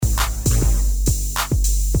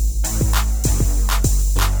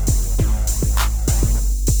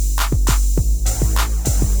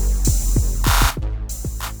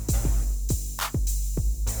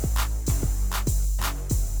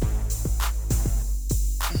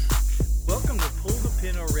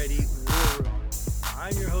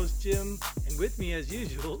with me as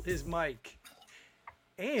usual is Mike.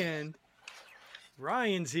 And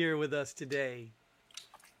Ryan's here with us today.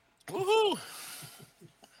 Woohoo!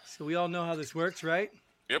 So we all know how this works, right?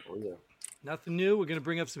 Yep. Oh yeah. Nothing new. We're going to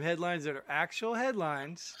bring up some headlines that are actual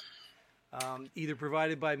headlines, either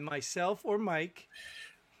provided by myself or Mike.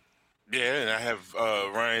 Yeah, and I have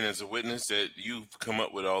Ryan as a witness that you've come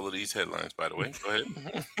up with all of these headlines, by the way. Go ahead.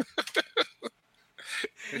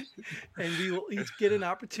 And we will each get an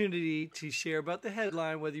opportunity to share about the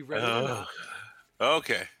headline, whether you've read it or not.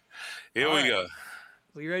 Okay. Here All we right. go.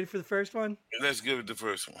 Well, you ready for the first one? Let's give it the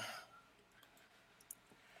first one.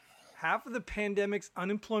 Half of the pandemic's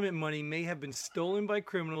unemployment money may have been stolen by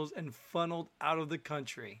criminals and funneled out of the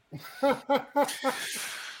country. That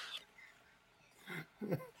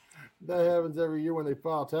happens every year when they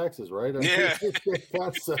file taxes, right? Yeah.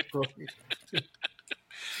 Concept, right?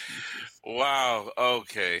 Wow.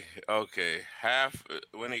 Okay. Half.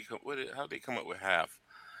 How they come up with half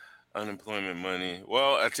unemployment money?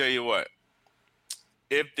 Well, I tell you what.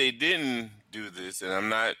 If they didn't do this, and I'm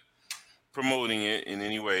not promoting it in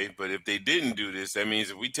any way, but if they didn't do this, that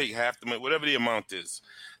means if we take half the money, whatever the amount is,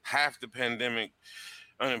 half the pandemic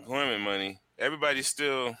unemployment money, everybody's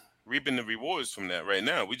still reaping the rewards from that right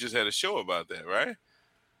now. We just had a show about that, right?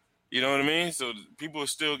 You know what I mean? So people are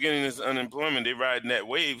still getting this unemployment. They're riding that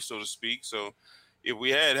wave, so to speak. So if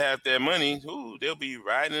we had half that money, they'll be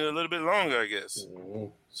riding it a little bit longer, I guess. Mm-hmm.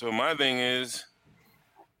 So my thing is,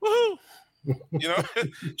 woohoo!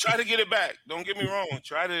 Try to get it back. Don't get me wrong.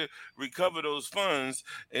 Try to recover those funds,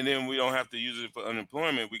 and then we don't have to use it for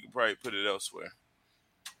unemployment. We can probably put it elsewhere.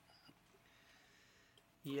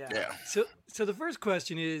 Yeah. So the first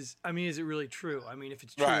question is, is it really true? If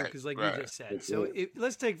it's true, Right, because like right. you just said. So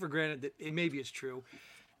let's take for granted that maybe it's true.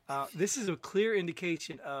 This is a clear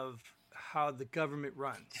indication of how the government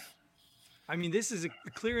runs. This is a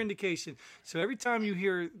clear indication. So every time you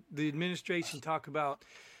hear the administration talk about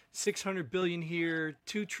 600 billion here,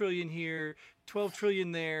 2 trillion here, 12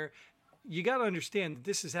 trillion there, you got to understand that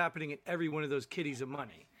this is happening in every one of those kitties of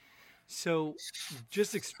money. So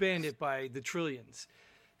just expand it by the trillions.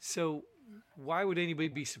 So why would anybody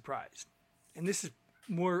be surprised? And this is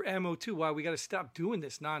more ammo too why we got to stop doing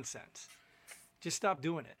this nonsense. Just stop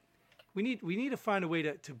doing it. We need to find a way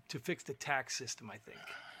to fix the tax system, I think,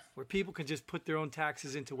 where people can just put their own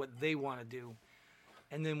taxes into what they want to do,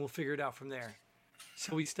 and then we'll figure it out from there.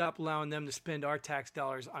 So we stop allowing them to spend our tax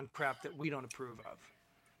dollars on crap that we don't approve of.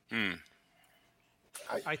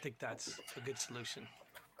 I think that's a good solution.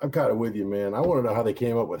 I'm kind of with you, man. I want to know how they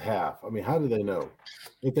came up with half. How do they know?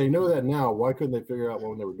 If they know that now, why couldn't they figure out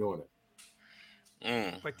when they were doing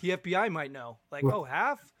it? Like the FBI might know. Like,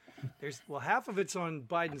 half? Half of it's on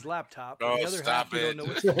Biden's laptop. Oh, the other stop half, we it. don't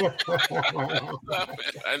know Stop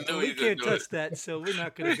it. I knew we you can't could do touch that, so we're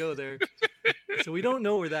not going to go there. So we don't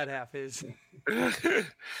know where that half is.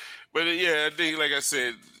 But yeah, I think, like I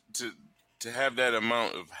said, to have that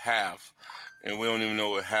amount of half, and we don't even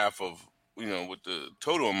know what half of, what the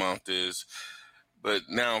total amount is, but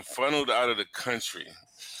now funneled out of the country.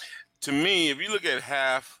 To me, if you look at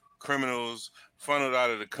half criminals funneled out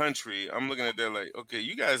of the country, I'm looking at that like, okay,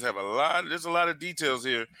 you guys have there's a lot of details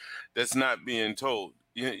here that's not being told.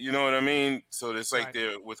 You know what I mean? So it's like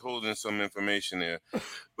they're withholding some information there.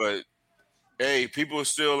 But hey, people are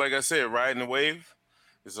still, like I said, riding the wave.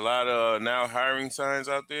 There's a lot of now hiring signs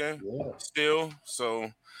out there still.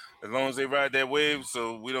 So as long as they ride that wave,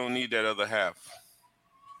 so we don't need that other half.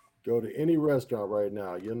 Go to any restaurant right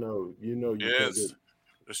now. You know. Yes,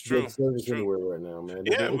 it's true. Service anywhere right now, man.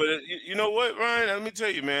 Yeah, but you know what, Ryan? Let me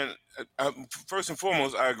tell you, man. First and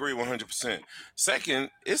foremost, I agree 100%.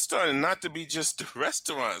 Second, it's starting not to be just the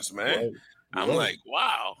restaurants, man. Right. I'm like,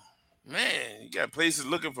 wow, man, you got places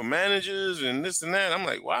looking for managers and this and that. I'm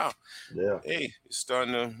like, wow. Yeah. Hey, it's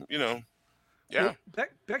starting to, Yeah. Well,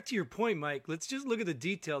 back to your point, Mike. Let's just look at the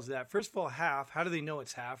details of that. First of all, half. How do they know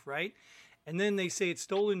it's half, right? And then they say it's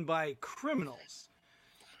stolen by criminals.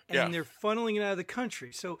 And they're funneling it out of the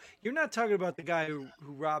country. So you're not talking about the guy who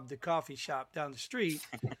robbed the coffee shop down the street.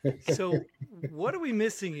 So what are we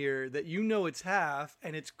missing here that it's half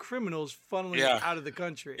and it's criminals funneling it out of the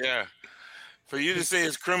country? Yeah. For you to say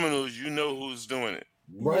it's criminals, you know who's doing it.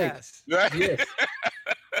 Right. Yes. Right? Yes.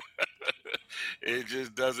 It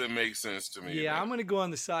just doesn't make sense to me. Yeah, man. I'm going to go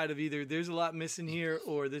on the side of either there's a lot missing here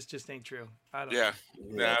or this just ain't true. I don't know. Yeah.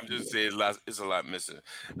 Nah, I'm just saying it's a lot missing.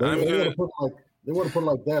 They want to put it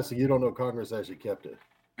like that so you don't know Congress actually kept it.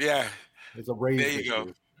 Yeah. It's a raise. There you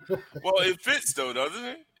go. Well, it fits though, doesn't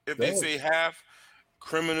it? If they say half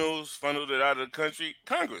criminals funneled it out of the country,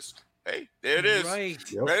 Congress. Hey, there it is. Right.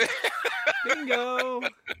 Yep. Bingo.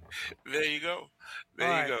 There you go. All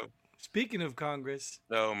right. Go. Speaking of Congress,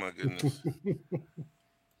 Oh my goodness.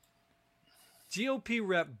 GOP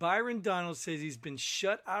Rep Byron Donalds says he's been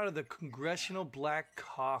shut out of the Congressional Black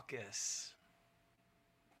Caucus.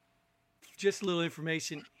 Just a little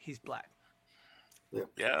information, he's black.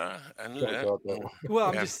 Yeah, I knew Sorry that. about that one. Well,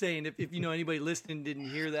 I'm Yeah. just saying, if you know anybody listening didn't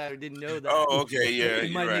hear that or didn't know that, Oh, okay, yeah, it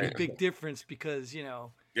you're might make right. a big difference because, you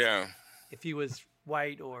know, Yeah. if he was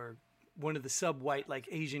white or one of the sub-white like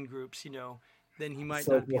Asian groups, you know, then he might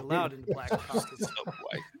Sub-white. not be allowed in the Black Caucus.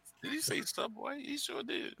 Subway. Did he say Subway? He sure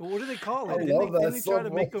did. But what do they call it? I Didn't love that they try to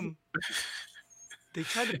make Subway. him? They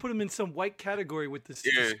tried to put him in some white category with the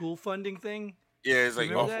Yeah. school funding thing. Yeah, it's like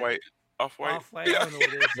Remember that? off-white. Off-white? Off-white, I don't know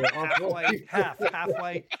what it is. Yeah, Half off-white. white, half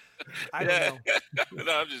white. I don't know.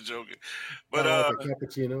 No, I'm just joking. But Like a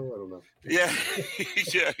cappuccino. I don't know. yeah,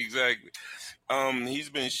 yeah, exactly. He's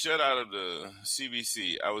been shut out of the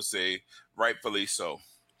CBC. I would say rightfully so.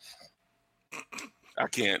 I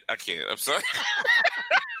can't. I'm sorry.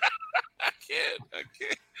 I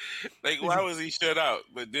can't. Like, why was he shut out?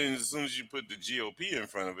 But then as soon as you put the GOP in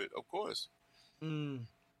front of it, of course, Mm.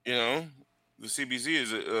 you know, the CBC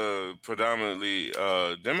is predominantly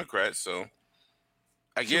Democrat, so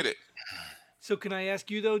I get it. So can I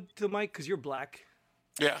ask you though, to Mike, because you're black,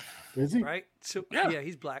 Yeah. Is he? right? So Yeah.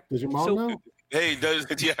 he's black. Does your mom So- know? Hey, does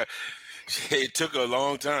yeah. It took a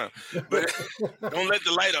long time, but don't let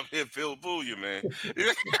the light up here fool you, man.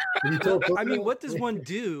 He told I mean, Coco? what does one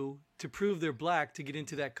do to prove they're black to get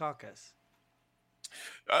into that caucus?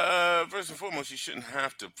 First and foremost, you shouldn't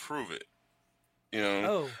have to prove it. You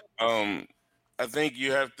know, Oh, I think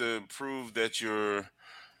you have to prove that you're.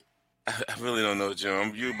 I really don't know,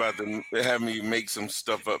 Jim. You about to have me make some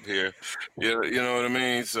stuff up here. You know what I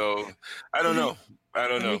mean? So I don't know. I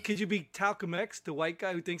don't I know. mean, could you be Talcum X, the white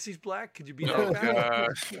guy who thinks he's black? Could you be Oh that guy?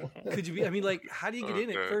 gosh. Could you be? I mean, like, how do you get in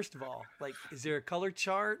it? Okay. First of all, like, is there a color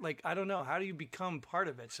chart? Like, I don't know. How do you become part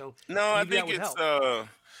of it? So No, I maybe that think would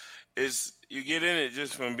it's you get in it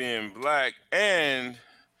just from being black and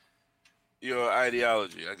your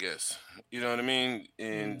ideology, I guess. You know what I mean?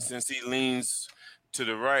 And since he leans to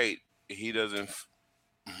the right, he doesn't.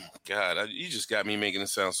 God, you just got me making it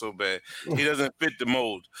sound so bad. He doesn't fit the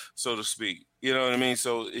mold, so to speak. You know what I mean?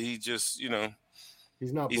 So he just, He's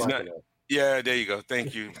not He's black not- enough. yeah, there you go.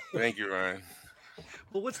 Thank you, Ryan.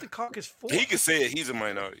 Well, what's the caucus for? He can say it. He's a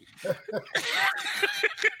minority.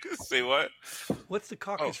 Say what? What's the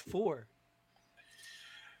caucus for?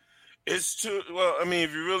 It's too well. I mean,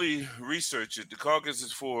 if you really research it, the caucus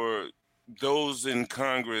is for those in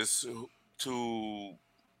Congress to,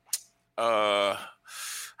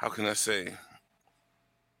 how can I say?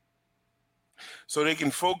 So they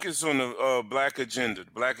can focus on the black agenda.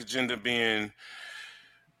 The black agenda being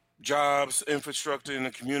jobs, infrastructure in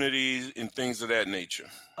the communities, and things of that nature.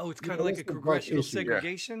 Oh, it's Yeah, kind of like what's a the black congressional issue? Yeah.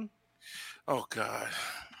 segregation. Oh God.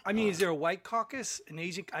 I mean, is there a white caucus, an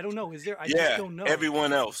Asian? I don't know. Is there? I Yeah, just don't know.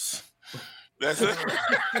 everyone else. That's it.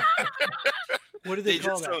 What do they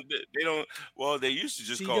call just that? don't. They don't. Well, they used to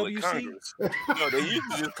just call it CWC? Congress. No, they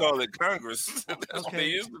used to just call it Congress. That's what they Okay.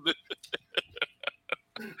 used to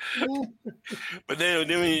do. But then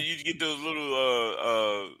when you get those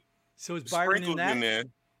little So is Byron in sprinkles that? in there.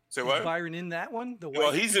 Say Is what? Byron in that one? The Well,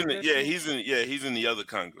 white he's in the congressional- he's in the other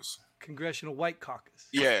Congress. Congressional White Caucus.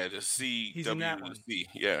 Yeah, the C He's in that W one. C.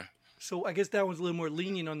 Yeah, So I guess that one's a little more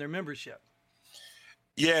lenient on their membership.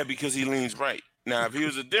 yeah, because he leans right. Now, if he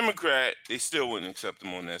was a Democrat, they still wouldn't accept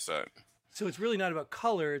him on that side. So it's really not about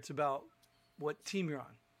color; it's about what team you're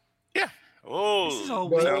on. Yeah. Oh, This is all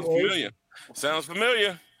sounds weird. familiar. Sounds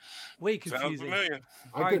familiar. Way Sounds confusing. familiar.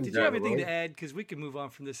 All right, couldn't did you have tell, anything right? to add? Because we can move on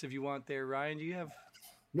from this if you want. There, Ryan. Do you have?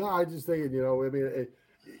 No, I just thinking, I mean,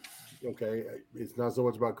 okay, it's not so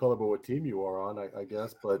much about color, but what team you are on, I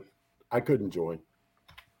guess. But I couldn't join.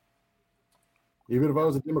 Even if I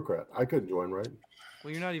was a Democrat, I couldn't join, right?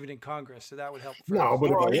 Well, you're not even in Congress, so that would help. No, first. but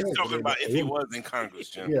Well, if I he's was, talking about if I he wouldn't- was in Congress,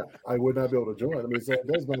 Jim. Yeah, I would not be able to join. I mean, so it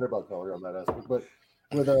does matter about color on that aspect. But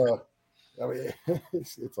with I mean,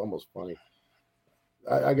 it's almost funny.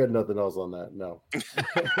 I got nothing else on that. No,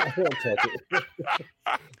 I won't touch it.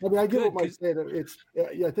 I mean, I get Good, what Mike 'cause- said. It's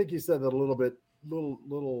yeah, I think you said that a little bit,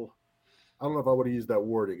 little. I don't know if I would have used that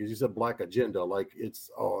wording because you said black agenda, like it's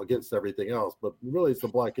against everything else, but really it's the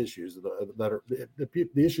black issues that are the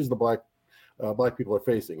issues the black people are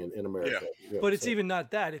facing in America. Yeah, But it's so- even not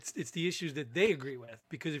that. It's the issues that they agree with.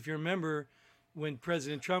 Because if you remember, when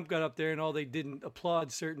President Trump got up there and all they didn't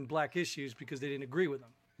applaud certain black issues because they didn't agree with them.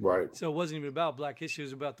 right, So it wasn't even about black issues; it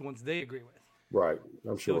was about the ones they agree with. right.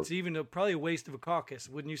 I'm So sure. it's even probably a waste of a caucus,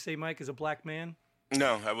 wouldn't you say, Mike? As a black man?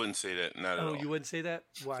 No, I wouldn't say that. Not at Oh, all. you wouldn't say that?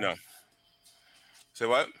 Why? No. Say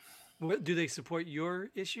what? What, do they support your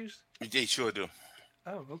issues? They sure do.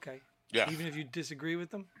 Oh, okay. Yeah, Even if you disagree with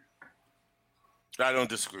them, I don't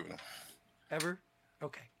disagree with them. ever?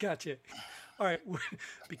 Okay, gotcha. All right,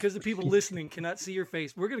 because the people listening cannot see your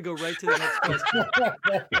face, we're going to go right to the next question.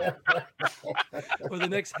 Or the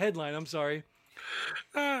next headline, I'm sorry.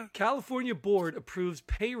 California board approves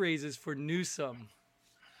pay raises for Newsom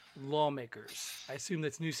lawmakers. I assume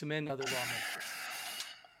that's Newsom and other lawmakers.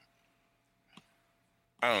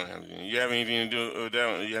 I don't have anything. You have anything to do with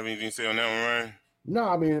that one? You have anything to say on that one, Ryan? No,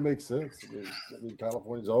 I mean it makes sense. I mean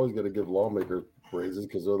California's always going to give lawmakers raises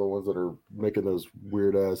because they're the ones that are making those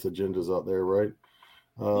weird ass agendas out there, right?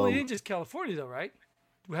 Well, it ain't just California, though, right?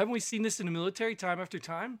 Haven't we seen this in the military time after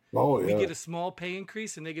time? Oh yeah. We get a small pay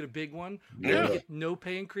increase and they get a big one. Yeah. We get no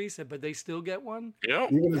pay increase, but they still get one. Yeah.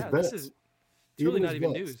 Even as Yeah, vets. it's really Even not as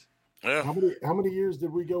even vets. news. Yeah. How many years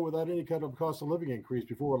did we go without any kind of cost of living increase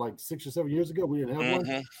before? Like 6 or 7 years ago, we didn't have one.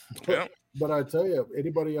 Mm-hmm. Yeah. But I tell you,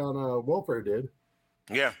 anybody on welfare did.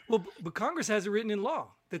 Yeah. Well, but Congress has it written in law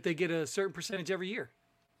that they get a certain percentage every year.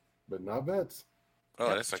 But not vets. Oh,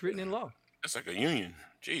 Yeah, that's it's like written in law. that's like a union.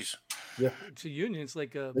 Jeez. Yeah, It's a union. It's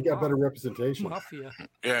like a they got better representation. mafia.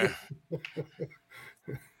 Yeah.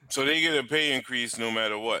 So they get a pay increase no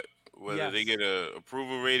matter what, whether they Yes. get a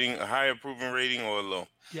approval rating, a high approval rating, or a low.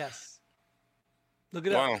 Yes. Look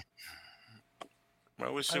it up. Wow. I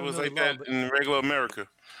wish I it don't was know like the law, that but- in regular America.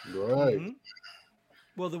 Right. Mhm.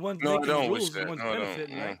 Well, the ones No, I making the don't wish rules are that. the ones No, I don't.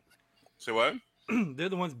 benefiting, No. right? Say what? They're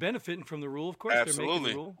the ones benefiting from the rule. Of course, they're making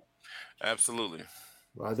Absolutely. the rule. Absolutely.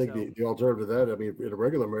 I think So- the alternative to that, I mean, in a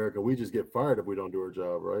regular America, we just get fired if we don't do our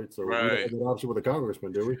job, right? So we don't Right. have an option with a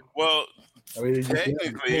congressman, do we? Well, I mean, you can't- you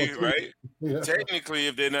technically, can't- right? Yeah. Technically,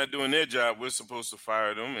 if they're not doing their job, we're supposed to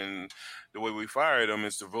fire them, and the way we fire them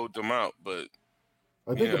is to vote them out. But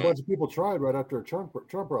I think Yeah. a bunch of people tried right after a Trump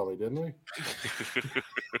rally, didn't they?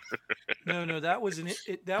 No, that was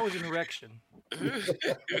that was an erection.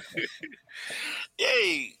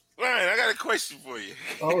 Yay, Ryan! I got a question for you.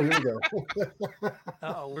 Oh, here we go.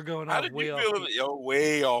 Oh, we're going How off did way you off. feel? Yo,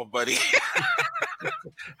 way off, buddy.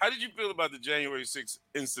 How did you feel about the January 6th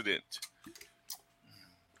incident?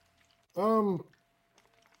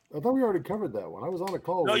 I thought we already covered that one. I was on a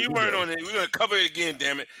call. No, with you weren't on it. We're gonna cover it again.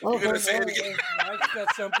 Damn it! You're Okay, gonna say it okay. again. I've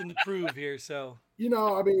got something to prove here, so You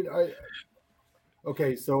know, I mean,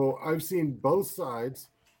 okay, so I've seen both sides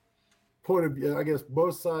point of view, I guess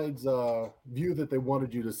both sides view that they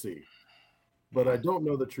wanted you to see. But I don't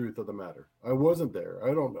know the truth of the matter. I wasn't there.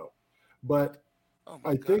 I don't know. But Oh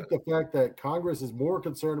my I God. think the fact that Congress is more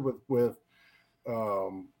concerned with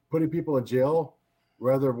putting people in jail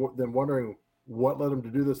rather than wondering what led them to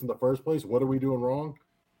do this in the first place, what are we doing wrong,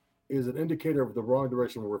 is an indicator of the wrong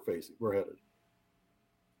direction we're headed.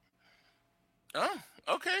 Oh,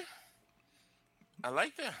 okay. I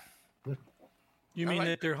like that. you I mean like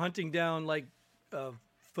that they're hunting down like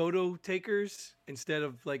photo takers instead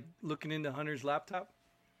of like looking into Hunter's laptop?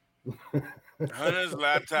 Hunter's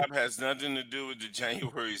laptop has nothing to do with the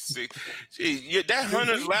January 6th. See, that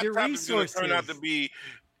Hunter's their laptop is going to turn out to resources. be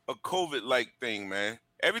a COVID-like thing, man.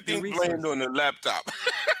 Everything's Their blamed on the laptop.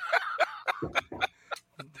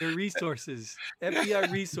 Their resources,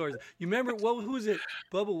 FBI resources. You remember who was it?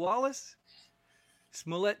 Bubba Wallace,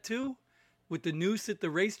 Smollett too, with the noose at the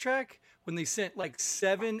racetrack when they sent like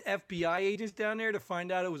 7 FBI agents down there to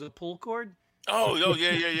find out it was a pull cord. Oh,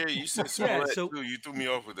 yeah. You said Yeah, Smollett, so- too. You threw me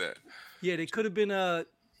off with that. Yeah, they could have been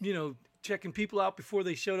checking people out before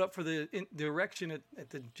they showed up for the erection at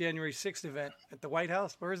the January 6th event at the White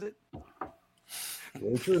House. Where is it?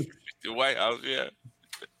 Very true. The White House, yeah.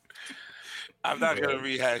 I'm not going to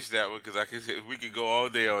rehash that one because we could go all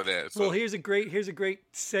day on that. So. Well, here's a great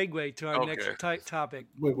segue to our next Okay. topic.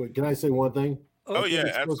 Wait, can I say one thing? Oh, yeah,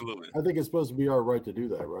 It's supposed- absolutely. I think it's supposed to be our right to do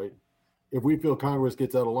that, right? If we feel Congress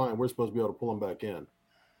gets out of line, we're supposed to be able to pull them back in.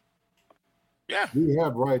 Yeah. We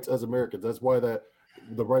have rights as Americans. That's why the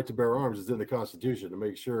right to bear arms is in the Constitution, to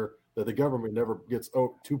make sure that the government never gets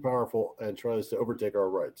too powerful and tries to overtake our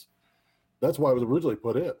rights. That's why it was originally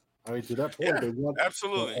put in. I mean, to that point, Yeah, they want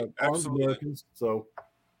absolutely. armed Absolutely. Americans. So,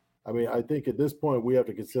 I mean, I think at this point we have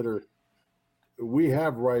to consider we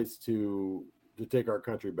have rights to take our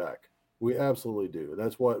country back. We absolutely do.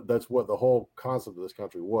 That's what the whole concept of this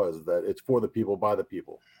country was, that it's for the people, by the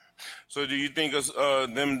people. So do you think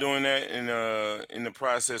them doing that in the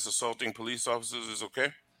process assaulting police officers is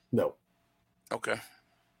okay? No, Okay.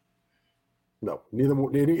 no, neither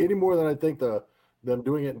more, any more than I think them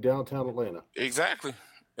doing it in downtown Atlanta. Exactly.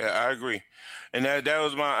 Yeah, I agree. And that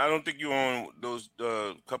was I don't think you were on those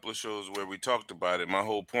couple of shows where we talked about it. My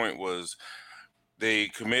whole point was They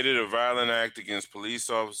committed a violent act against police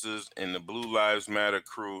officers, and the Blue Lives Matter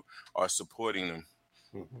crew are supporting them.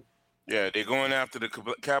 Mm-hmm. Yeah, they're going after the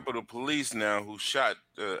Capitol Police now, who shot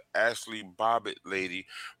the Ashley Bobbitt lady,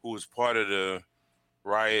 who was part of the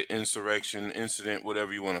riot, insurrection, incident,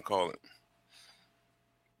 whatever you want to call it.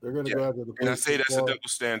 They're going to go after the police. And I say that's a double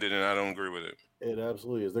standard, and I don't agree with it. It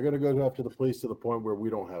absolutely is. They're going to go after the police to the point where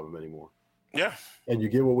we don't have them anymore. Yeah. And you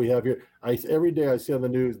get what we have here. Every day I see on the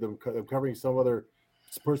news them covering some other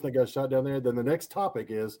person that got shot down there. Then the next topic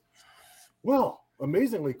is, well,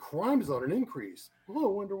 amazingly, crime is on an increase. Oh,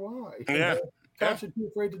 I wonder why. Yeah. Cops are too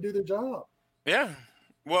afraid to do their job. Yeah.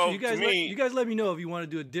 Well, so you guys let me know if you want to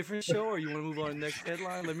do a different show or you want to move on to the next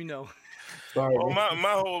headline. Let me know. Sorry. Well,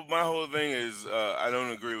 my whole thing is I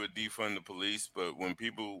don't agree with defund the police, but when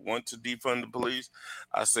people want to defund the police,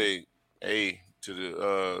 I say, hey, to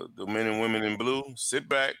the men and women in blue, sit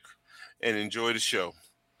back and enjoy the show.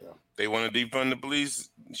 Yeah. They want to defund the police,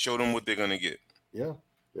 show them what they're gonna get. Yeah.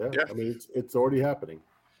 I mean, it's already happening.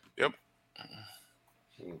 Yep.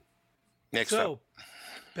 Next so, up.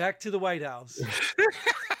 Back to the White House.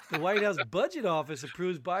 The White House Budget Office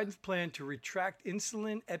approves Biden's plan to retract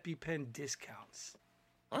insulin EpiPen discounts.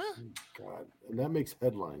 Huh? God, and that makes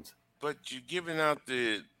headlines. But you're giving out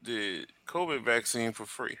the COVID vaccine for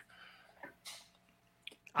free.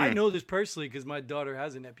 I know this personally because my daughter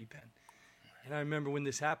has an EpiPen, and I remember when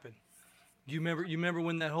this happened. You remember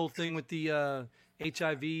when that whole thing with the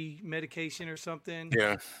HIV medication or something?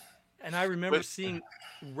 Yeah. And I remember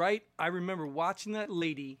I remember watching that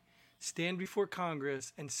lady stand before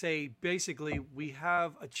Congress and say, basically, we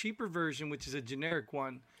have a cheaper version, which is a generic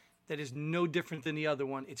one, that is no different than the other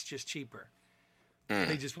one. It's just cheaper.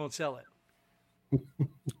 They just won't sell it.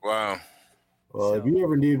 Wow. Well, if you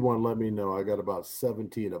ever need one, let me know. I got about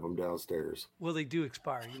 17 of them downstairs. Well, they do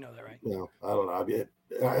expire. You know that, right? No, I don't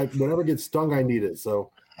know. Whenever I get stung, I need it.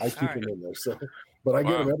 So I keep them in there. So, but I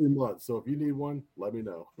get them every month. So if you need one, let me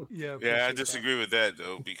know. Yeah. I disagree with that,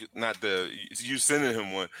 though, because not you sending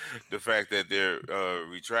him one, the fact that they're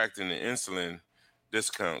retracting the insulin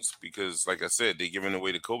discounts because, like I said, they're giving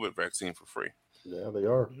away the COVID vaccine for free. Yeah, they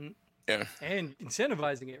are. Mm-hmm. Yeah. And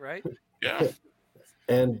incentivizing it, right? Yeah.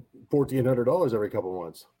 And $1,400 every couple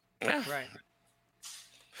months. Yeah. Right.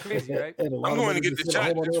 Crazy, right? And I'm going to get the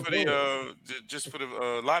shot just for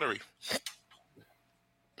the lottery.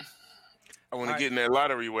 I want to get in that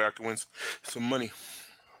lottery where I can win some money.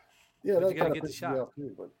 Yeah, that's gotta get the shot.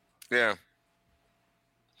 Too, but yeah.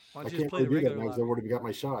 Why I don't you can't just play the do that regular now because I've already got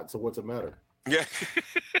my shot. So what's it matter? Yeah.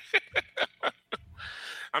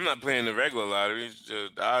 I'm not playing the regular lottery. The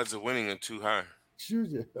odds of winning are too high.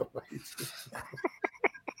 Choose it.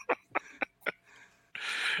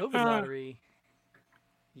 COVID lottery.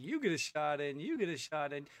 You get a shot in. You get a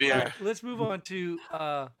shot in. Yeah. All right, let's move on to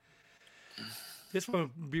this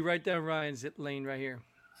one. Will be right down Ryan's lane right here.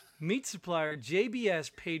 Meat supplier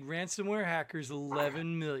JBS paid ransomware hackers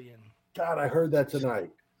 $11 million. God, I heard that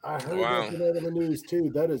tonight. I heard that tonight in the news too.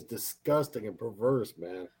 That is disgusting and perverse,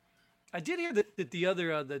 man. I did hear that the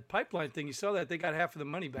other the pipeline thing. You saw that they got half of the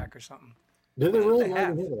money back or something. Did they really? They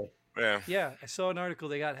have. Yeah. Yeah, I saw an article.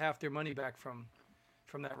 They got half their money back from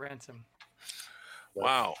that ransom.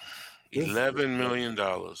 Wow. $11 million.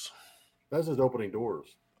 That's just opening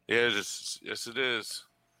doors. Yeah, yes, it is.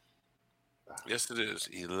 Yes, it is.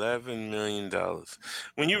 $11 million.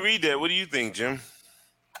 When you read that, what do you think, Jim?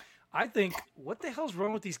 I think, what the hell's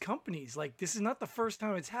wrong with these companies? Like, this is not the first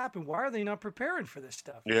time it's happened. Why are they not preparing for this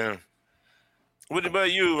stuff? Yeah. What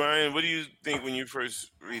about you, Ryan? What do you think when you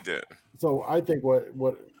first read that? So I think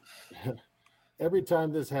what every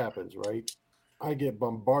time this happens, right, I get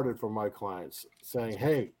bombarded from my clients saying,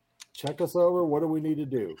 hey, check us over. What do we need to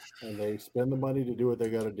do? And they spend the money to do what they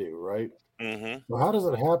got to do, right? Mm-hmm. Well, how does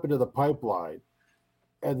it happen to the pipeline?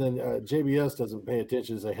 And then JBS doesn't pay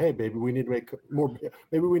attention and say, hey, baby, we need to make more.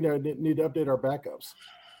 Maybe we need to update our backups.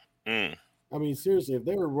 Mm. I mean, seriously, if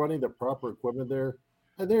they were running the proper equipment there,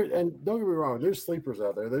 and don't get me wrong, there's sleepers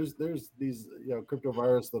out there. There's these crypto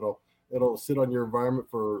virus it'll sit on your environment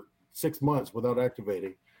for 6 months without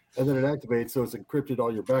activating, and then it activates, so it's encrypted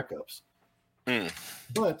all your backups. Mm.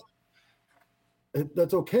 But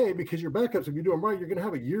that's okay because your backups, if you do them right, you're going to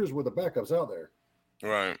have a year's worth of backups out there.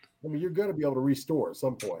 Right. I mean, you're going to be able to restore at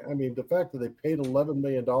some point. I mean, the fact that they paid $11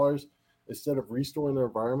 million instead of restoring their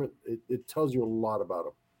environment, it tells you a lot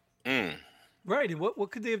about them. Mm. Right. And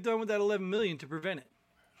what could they have done with that $11 million to prevent it?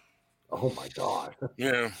 Oh my God.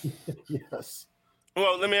 Yeah. Yes.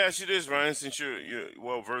 Well, let me ask you this, Ryan, since you're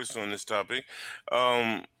well versed on this topic.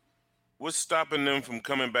 What's stopping them from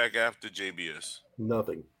coming back after JBS?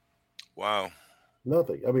 Nothing. Wow.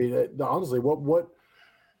 Nothing. I mean, honestly, what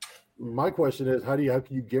my question is, how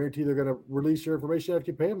can you guarantee they're going to release your information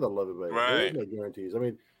after you pay them the $11 million? There is Right. no guarantees. I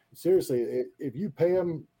mean, seriously, if you pay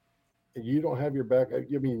them and you don't have your backup,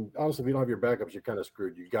 I mean, honestly, if you don't have your backups, you're kind of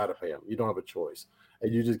screwed. You got to pay them. You don't have a choice,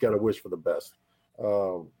 and you just got to wish for the best.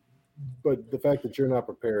 But the fact that you're not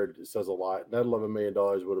prepared says a lot. That $11 million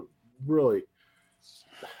would have really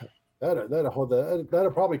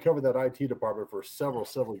that'll probably cover that IT department for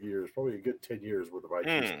several years, probably a good 10 years worth of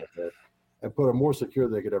IT stuff there, and put them more secure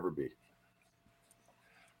than they could ever be.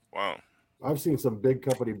 Wow. I've seen some big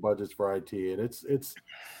company budgets for IT, and it's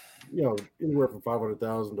anywhere from $500,000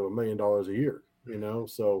 to $1 million a year.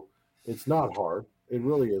 So it's not hard. It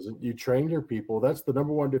really isn't. You train your people. That's the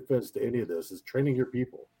number one defense to any of this is training your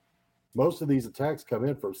people. Most of these attacks come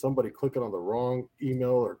in from somebody clicking on the wrong email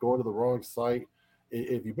or going to the wrong site.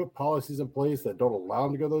 If you put policies in place that don't allow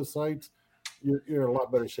them to go to those sites, you're in a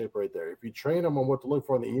lot better shape right there. If you train them on what to look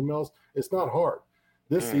for in the emails, it's not hard.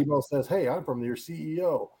 This email says, "Hey, I'm from your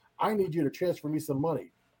CEO. I need you to transfer me some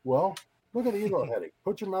money." Well, look at the email heading.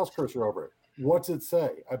 Put your mouse cursor over it. What's it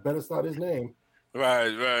say? I bet it's not his name.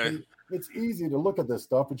 Right. And it's easy to look at this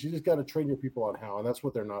stuff, but you just got to train your people on how, and that's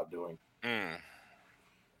what they're not doing.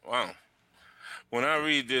 Wow. When I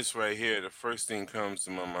read this right here, the first thing comes to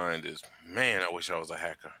my mind is, man, I wish I was a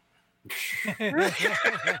hacker.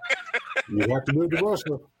 You have to move to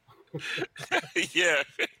Russia. Yeah.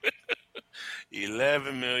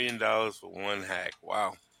 $11 million for one hack.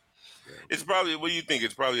 Wow. It's probably, what do you think?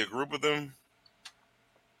 It's probably a group of them?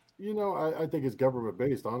 I think it's government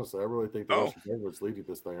based, honestly. I really think the Russian government's leading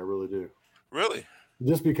this thing. I really do. Really?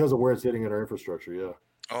 Just because of where it's hitting in our infrastructure, yeah.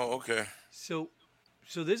 Oh, okay. So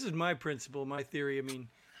this is my principle, my theory. I mean,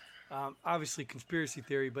 obviously conspiracy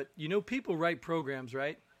theory, but people write programs,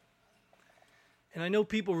 right? And I know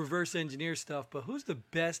people reverse engineer stuff, but who's the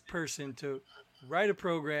best person to write a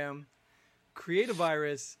program, create a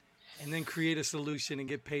virus, and then create a solution and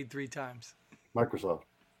get paid 3 times? Microsoft.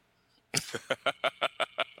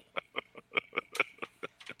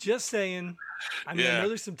 Just saying. I mean, Yeah. I know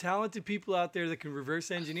there's some talented people out there that can reverse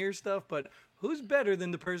engineer stuff, but who's better than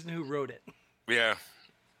the person who wrote it? Yeah.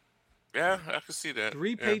 Yeah, I can see that.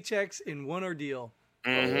 3 paychecks in one ordeal.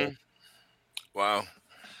 Mm-hmm. Wow.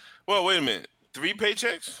 Well, wait a minute. 3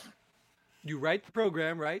 paychecks? You write the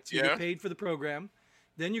program, right? So you Yeah. get paid for the program.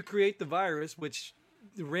 Then you create the virus, which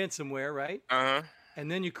the ransomware, right? Uh-huh. And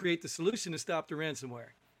then you create the solution to stop the ransomware.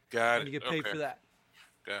 Got And it. you get paid Okay. for that.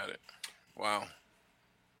 Got it. Wow.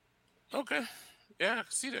 Okay. Yeah, I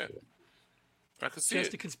can see that. I can see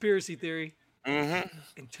Just a it. conspiracy theory Mm-hmm.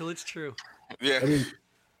 until it's true. Yeah. I mean,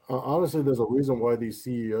 honestly, there's a reason why these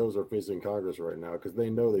CEOs are facing Congress right now because they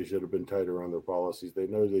know they should have been tighter on their policies. They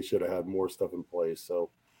know they should have had more stuff in place. So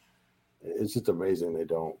it's just amazing they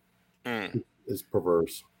don't. It's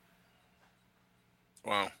perverse.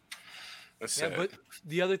 Wow. That's Yeah, sad. but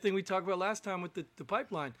the other thing we talked about last time with the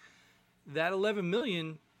pipeline, that 11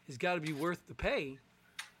 million has got to be worth the pay.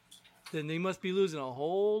 Then they must be losing a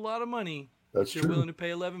whole lot of money. That's They're true. willing to pay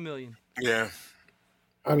 11 million. Yeah.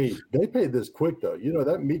 I mean, they paid this quick though.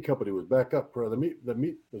 That meat company was back up. The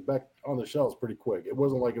meat was back on the shelves pretty quick. It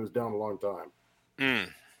wasn't like it was down a long time.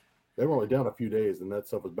 They were only down a few days, and that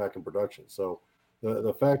stuff was back in production. So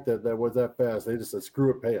the fact that was that fast, they just said,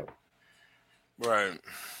 "Screw it, pay them." Right.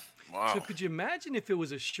 Wow. So could you imagine if it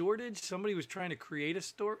was a shortage? Somebody was trying to create a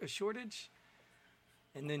shortage,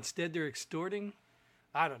 and instead they're extorting?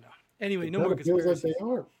 I don't know. Anyway, no more It feels like conspiracies. they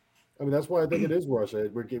are. I mean, that's why I think it is Russia.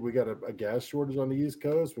 We got a gas shortage on the East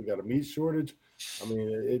Coast. We got a meat shortage. I mean,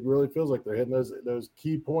 it really feels like they're hitting those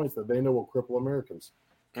key points that they know will cripple Americans.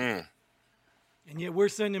 And yet we're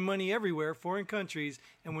sending money everywhere, foreign countries,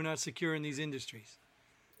 and we're not securing these industries.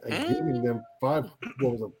 And giving them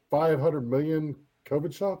 500 million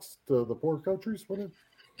COVID shots to the poor countries. Wasn't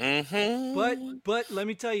it? Mm-hmm. But let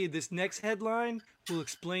me tell you, this next headline will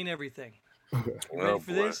explain everything. Ready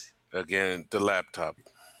for this? Again, the laptop.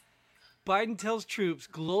 Biden tells troops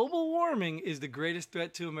global warming is the greatest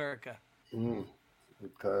threat to America.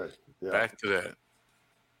 Okay. Yeah. Back to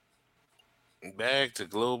that. Back to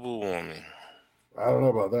global warming. I don't know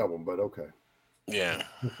about that one, but okay. Yeah.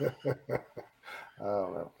 I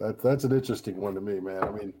don't know. That's an interesting one to me, man.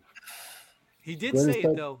 I mean, He did Greatest say it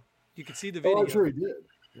threat- though. You can see the oh, video. I'm sure he did.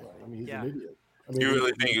 Yeah, I mean, he's Yeah. an idiot. I mean,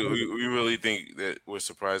 You really think that we're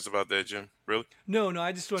surprised about that, Jim? Really? No,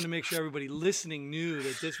 I just wanted to make sure everybody listening knew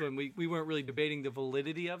that this one we weren't really debating the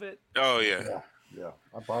validity of it. Oh yeah. Yeah,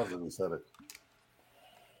 I'm positive he said it.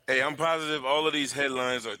 Hey, I'm positive all of these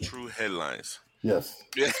headlines are true headlines. Yes.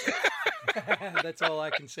 Yeah. That's all I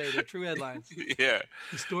can say. They're true headlines. Yeah.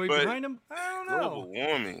 The story But behind them, I don't Global know.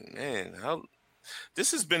 warming, man. How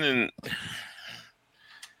this has been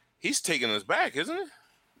He's taking us back, isn't it?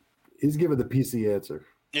 He's giving the PC answer.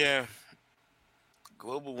 Yeah.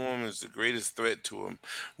 Global warming is the greatest threat to him.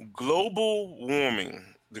 Global warming,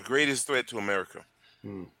 the greatest threat to America.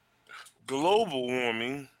 Hmm. Global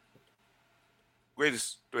warming,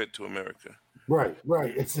 greatest threat to America. Right.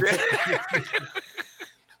 It's,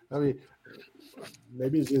 I mean,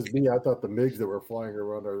 maybe it's just me. I thought the MiGs that were flying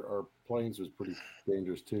around our planes was pretty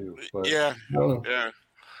dangerous too. But Yeah. I don't know.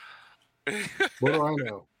 Yeah. What do I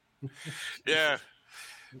know? Yeah.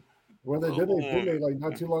 Well, didn't they like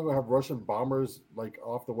not too long ago have Russian bombers like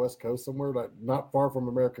off the west coast somewhere, like not far from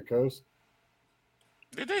America coast?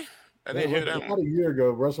 Did they? I didn't hear that about one. a year ago,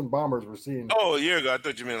 Russian bombers were seen. Oh, a year ago. I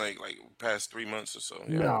thought you meant like past 3 months or so.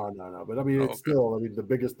 Yeah. No. But I mean, it's okay. still. I mean, the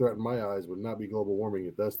biggest threat in my eyes would not be global warming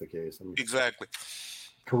if that's the case. I mean, Exactly.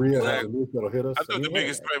 Korea has a nuke that'll hit us. I thought the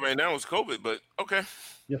biggest threat right now was COVID, but okay.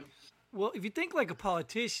 Yeah. Well, if you think like a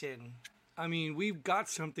politician, I mean, we've got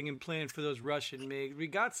something in plan for those Russian MiGs. We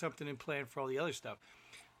got something in plan for all the other stuff.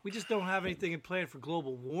 We just don't have anything in plan for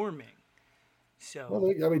global warming. So,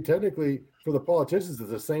 Well, I mean, technically, for the politicians, it's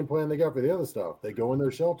the same plan they got for the other stuff. They go in their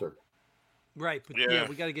shelter. right, but yeah,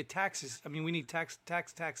 we got to get taxes. I mean, we need tax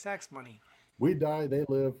money. We die, they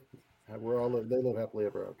live. They live happily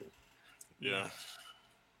ever after. Yeah.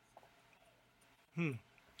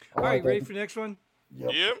 All right, ready for the next one?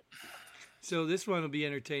 Yep. So this one will be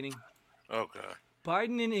entertaining. Okay.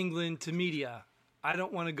 Biden in England to media. I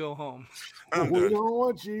don't want to go home. We don't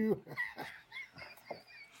want you.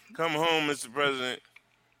 Come home, Mr. President.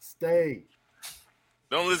 Stay.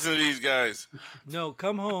 Don't listen to these guys. No,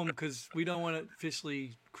 come home because we don't want to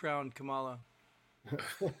officially crown Kamala.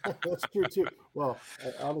 That's true too. Well,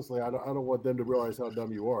 honestly, I don't want them to realize how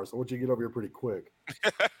dumb you are. So I want you to get over here pretty quick.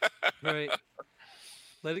 Right.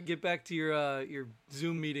 Let it get back to your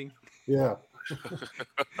Zoom meeting. Yeah.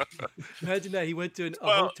 Imagine that he went to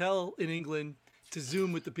a hotel in England to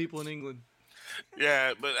Zoom with the people in England.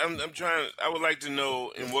 Yeah, but I'm trying. I would like to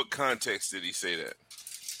know in what context did he say that?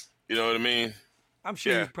 You know what I mean? I'm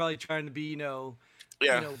sure he's probably trying to be,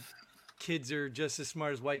 Yeah. Kids are just as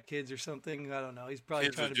smart as white kids or something. I don't know. He's probably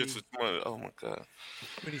Kids are trying to just be. as smart. Oh my god.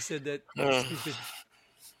 When he said that.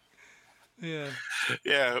 Yeah.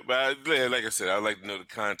 Yeah, but like I said, I'd like to know the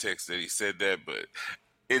context that he said that. But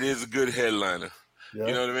it is a good headliner. Yeah.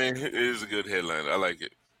 You know what I mean? It is a good headliner. I like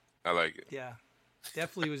it. Yeah.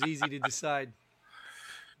 Definitely was easy to decide.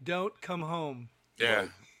 Don't come home. Yeah.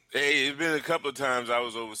 Hey, it's been a couple of times I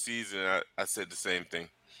was overseas and I said the same thing.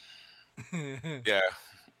 Yeah.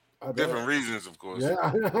 Different reasons, of course. Yeah,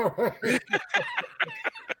 I know, right?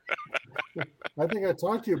 I think I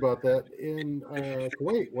talked to you about that in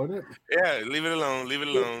Kuwait, wasn't it? Yeah, leave it alone.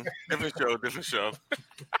 Different show.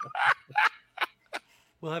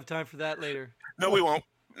 We'll have time for that later. No, we won't.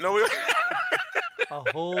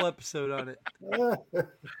 A whole episode on it.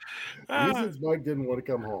 Reasons Mike didn't want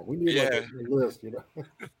to come home. We need like a list,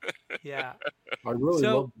 Yeah. I really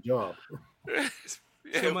love the job.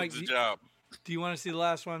 Yeah, Mike, the job. Do you want to see the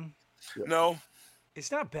last one? Yeah. No.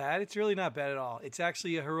 It's not bad. It's really not bad at all. It's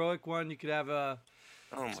actually a heroic one. You could have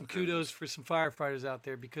some kudos for some firefighters out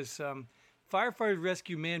there because firefighters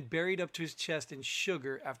rescue man buried up to his chest in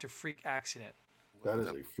sugar after freak accident. That is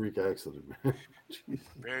a freak accident, man.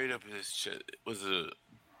 Buried up in his chest. Was it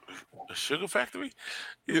a sugar factory?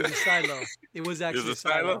 It was a silo. It was actually a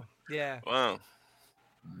silo? Yeah. Wow.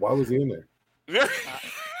 Why was he in there?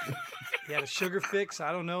 He had a sugar fix.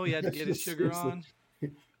 I don't know. He had to get his sugar on.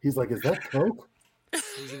 He's like, is that Coke? It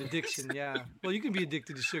was an addiction, yeah. Well, you can be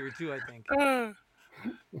addicted to sugar too, I think.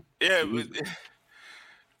 Yeah, but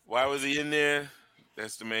why was he in there?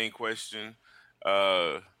 That's the main question.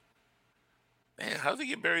 Man, how did he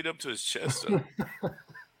get buried up to his chest? Though?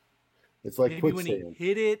 It's like maybe when quicksand. he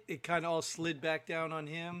hit it, it kind of all slid back down on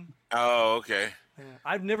him. Oh, okay. Yeah.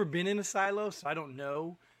 I've never been in a silo, so I don't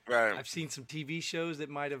know. Right. I've seen some TV shows that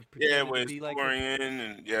might have Yeah, pretended where to it's be like pouring in,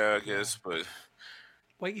 and I guess, but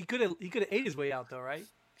well, he could have ate his way out though, right?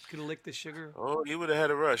 He could have licked the sugar. oh, he would have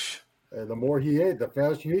had a rush. And the more he ate, the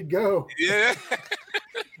faster he'd go. Yeah.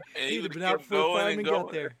 And He would have would've been out kept before going fireman and got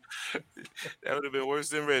going. there. That would have been worse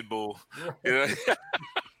than Red Bull. You know?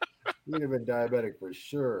 He'd have been diabetic for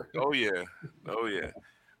sure. Oh yeah.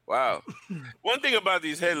 Wow. One thing about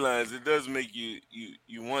these headlines, it does make you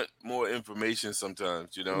want more information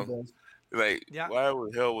sometimes, you know? He does. Like, Yeah. why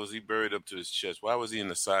the hell was he buried up to his chest? Why was he in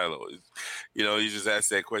the silo? You just ask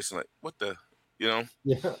that question like, what the, Yeah.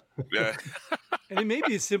 Yeah. And it may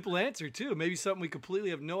be a simple answer too. Maybe something we completely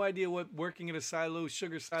have no idea what working in a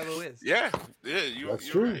sugar silo is. Yeah. That's You're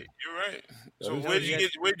true. right. You're right. So is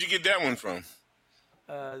where'd you get that one from?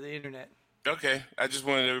 The internet. Okay, I just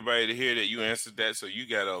wanted everybody to hear that you answered that, so you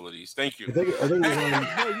got all of these. Thank you. I think it was on,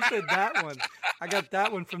 No, you said that one. I got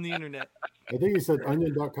that one from the internet. I think you said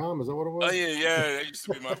onion.com. Is that what it was? Oh yeah, that used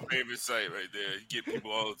to be my favorite site right there. You get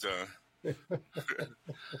people all the time.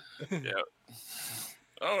 Yeah.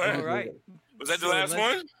 All right. All right. Was that the So last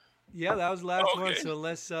one? Yeah, that was the last one. Okay. So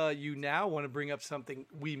unless you now want to bring up something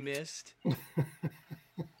we missed.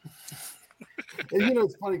 And you know,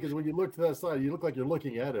 it's funny because when you look to that side, you look like you're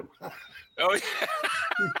looking at him. Oh yeah.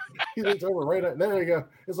 He looks over right at. There you go.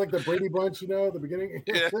 It's like the Brady Bunch, you know, at the beginning.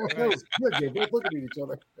 Yeah. That was good. They're both looking at each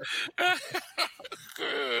other.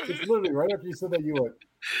 It's literally right after you said that you went.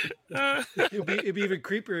 It'd be even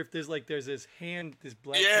creepier if there's this hand, this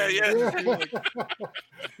black Yeah, hand. yeah. Like,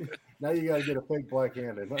 Now you got to get a fake black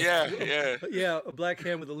hand. Yeah. yeah, a black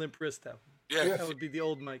hand with a limp wrist though. Yeah. That would be the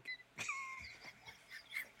old Mike.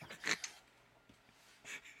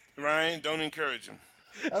 Ryan, don't encourage him.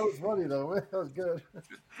 That was funny though. Man. That was good.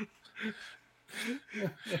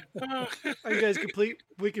 Are you guys complete?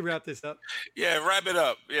 We can wrap this up. Yeah, wrap it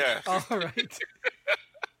up. Yeah. All right.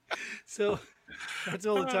 So that's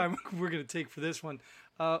all the time we're going to take for this one.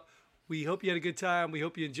 We hope you had a good time. We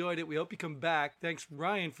hope you enjoyed it. We hope you come back. Thanks,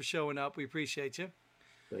 Ryan, for showing up. We appreciate you.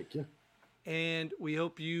 Thank you. And we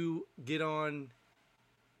hope you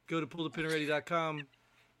go to pullthepinready.com.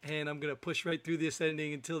 And I'm going to push right through this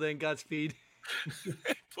ending. Until then, Godspeed.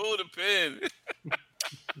 Pull the pin.